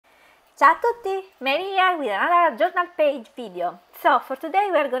Ciao tutti, Mary here with another journal page video. So for today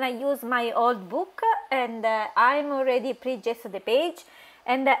we are gonna use my old book and I'm already pre-gessoed the page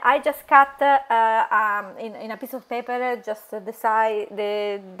and I just cut in a piece of paper just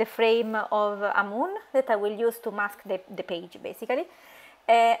the frame of a moon that I will use to mask the page basically.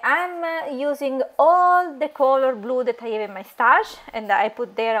 I'm using all the color blue that I have in my stash and I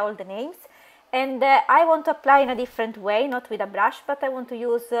put there all the names. And I want to apply in a different way, not with a brush, but I want to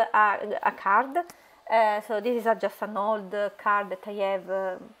use a card. So this is just an old card that I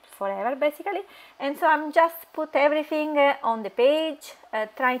have forever basically. And so I'm just put everything on the page,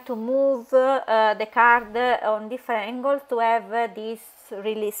 trying to move the card on different angles to have this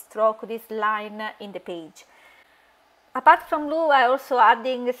really stroke, this line in the page. Apart from blue, I also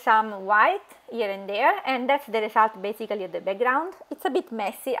adding some white here and there, and that's the result basically of the background. It's a bit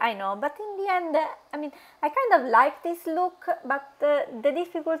messy, I know, but in the end, I mean, I kind of like this look, but the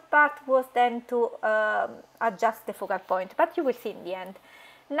difficult part was then to adjust the focal point, but you will see in the end.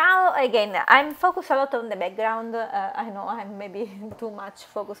 Now, again, I'm focused a lot on the background. I know I'm maybe too much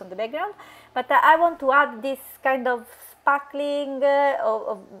focused on the background, but I want to add this kind of sparkling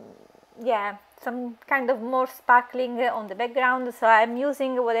yeah, some kind of more sparkling on the background, so I'm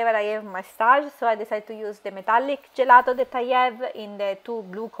using whatever I have in my stash. So I decided to use the metallic gelato that I have in the two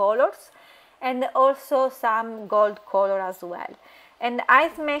blue colors and also some gold color as well. And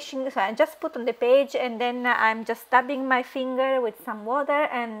I'm smashing, so I just put on the page and then I'm just dabbing my finger with some water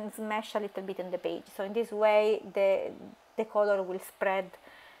and smash a little bit on the page. So in this way the color will spread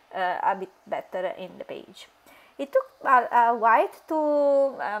a bit better in the page. It took a while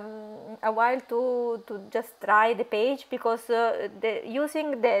to just dry the page because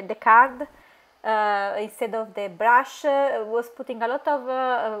using the card instead of the brush was putting a lot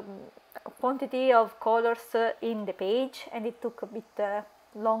of quantity of colors in the page, and it took a bit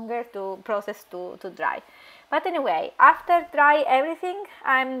longer to process to dry. But anyway, after dry everything,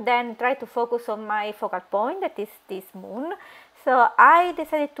 I'm then try to focus on my focal point, that is this moon. So I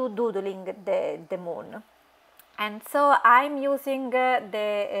decided to doodling the moon. And so I'm using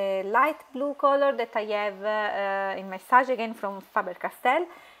the light blue color that I have in my stash, again from Faber-Castell,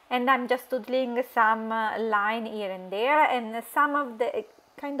 and I'm just doodling some line here and there and some of the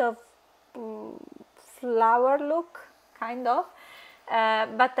kind of flower look, kind of,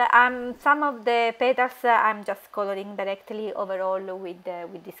 but some of the petals I'm just coloring directly overall with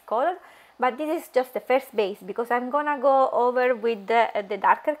this color. But this is just the first base because I'm gonna go over with the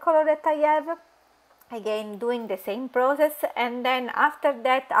darker color that I have. Again, doing the same process, and then after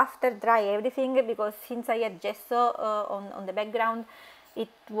that, after dry everything, because since I had gesso on the background, it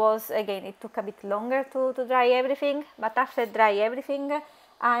took a bit longer to dry everything. But after dry everything,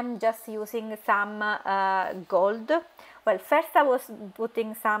 I'm just using some gold. Well, first I was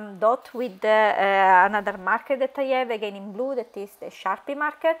putting some dot with another marker that I have, again in blue, that is the Sharpie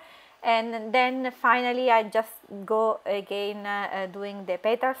marker. And then finally I just go again doing the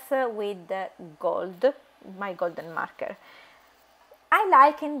petals with gold, my golden marker. I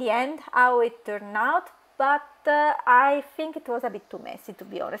like in the end how it turned out, but I think it was a bit too messy, to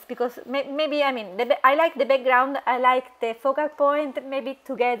be honest, because maybe, I mean, I like the background, I like the focal point, maybe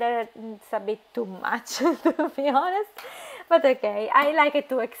together it's a bit too much to be honest, but okay, I like it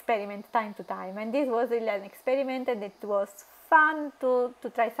to experiment time to time, and this was really an experiment, and it was fun to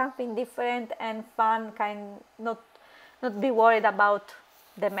try something different and fun, not be worried about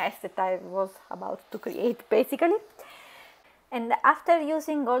the mess that I was about to create basically. And after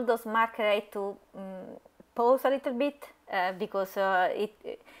using all those markers, I had to pause a little bit because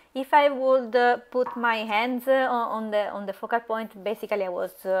if I would put my hands on the focal point, basically I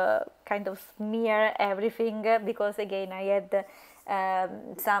was kind of smear everything because again I had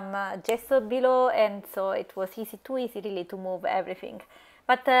some gesso below, and so it was too easy really to move everything.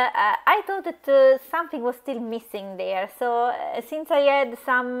 But I thought that something was still missing there, so since I had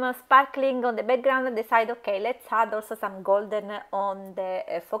some sparkling on the background, I decided, okay, let's add also some golden on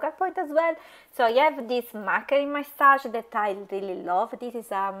the focal point as well. So I have this marker in my stash that I really love. This is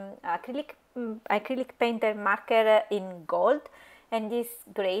acrylic painter marker in gold, and this is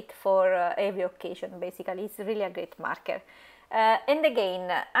great for every occasion basically. It's really a great marker. And again,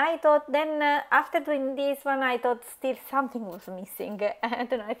 I thought then after doing this one, I thought still something was missing. I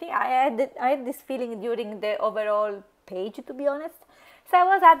don't know, I think I had this feeling during the overall page, to be honest. So I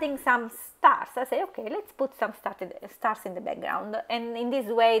was adding some stars. I said, okay, let's put some stars in the background, and in this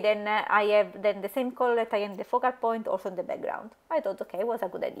way then I have then the same color that I am the focal point also in the background. I thought, okay, it was a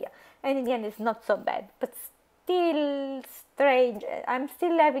good idea, and in the end it's not so bad, but still strange. I'm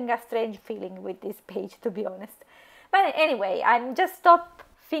still having a strange feeling with this page, to be honest. But anyway, I'm just stop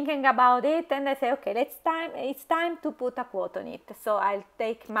thinking about it, and I say, okay, it's time to put a quote on it. So I'll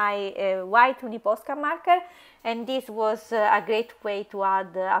take my white Uniposca marker, and this was a great way to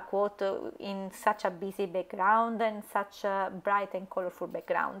add a quote in such a busy background and such a bright and colorful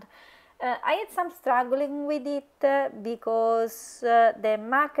background. I had some struggling with it because the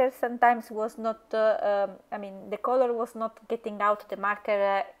marker sometimes was not, the color was not getting out the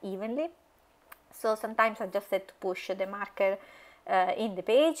marker evenly. So sometimes I just had to push the marker in the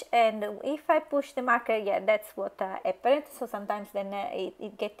page, and if I push the marker, yeah, that's what happened. So sometimes then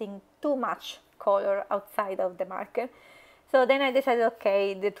it getting too much color outside of the marker. So then I decided,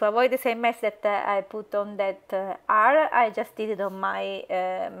 okay, to avoid the same mess that I put on that R, I just did it on my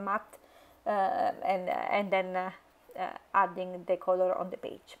matte and then adding the color on the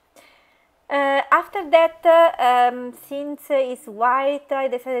page. After that, since it's white, I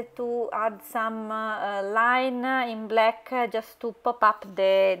decided to add some line in black just to pop up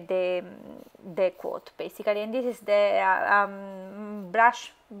the quote, basically. And this is the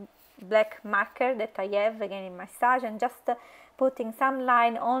brush black marker that I have again in my stash, and just putting some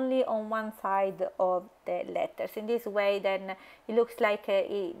line only on one side of the letters. In this way, then it looks like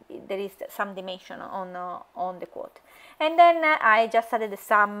there is some dimension on the quote. And then I just added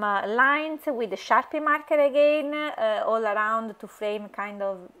some lines with the Sharpie marker again all around to frame kind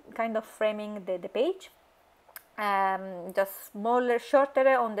of framing the page. Just smaller, shorter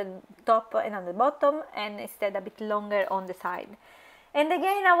on the top and on the bottom, and instead a bit longer on the side. And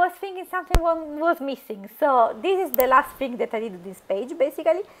again, I was thinking something was missing. So this is the last thing that I did on this page.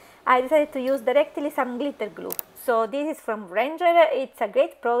 Basically, I decided to use directly some glitter glue. So this is from Ranger. It's a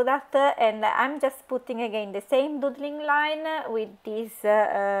great product, and I'm just putting again the same doodling line with this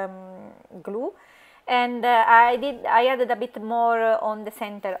glue, and I added a bit more on the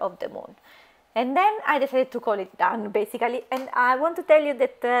center of the moon. And then I decided to call it done, basically. And I want to tell you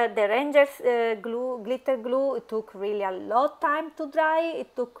that the Ranger's glitter glue, it took really a lot of time to dry.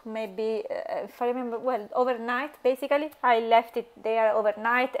 It took maybe, if I remember well, overnight, basically. I left it there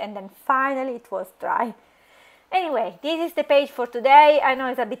overnight, and then finally it was dry. Anyway, this is the page for today. I know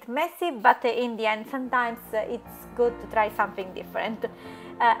it's a bit messy, but in the end, sometimes it's good to try something different.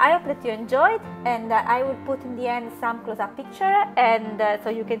 I hope that you enjoyed, and I will put in the end some close-up picture, and so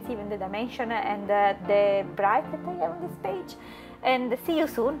you can see even the dimension and the bright that I have on this page. And see you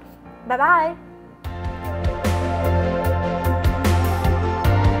soon. Bye bye.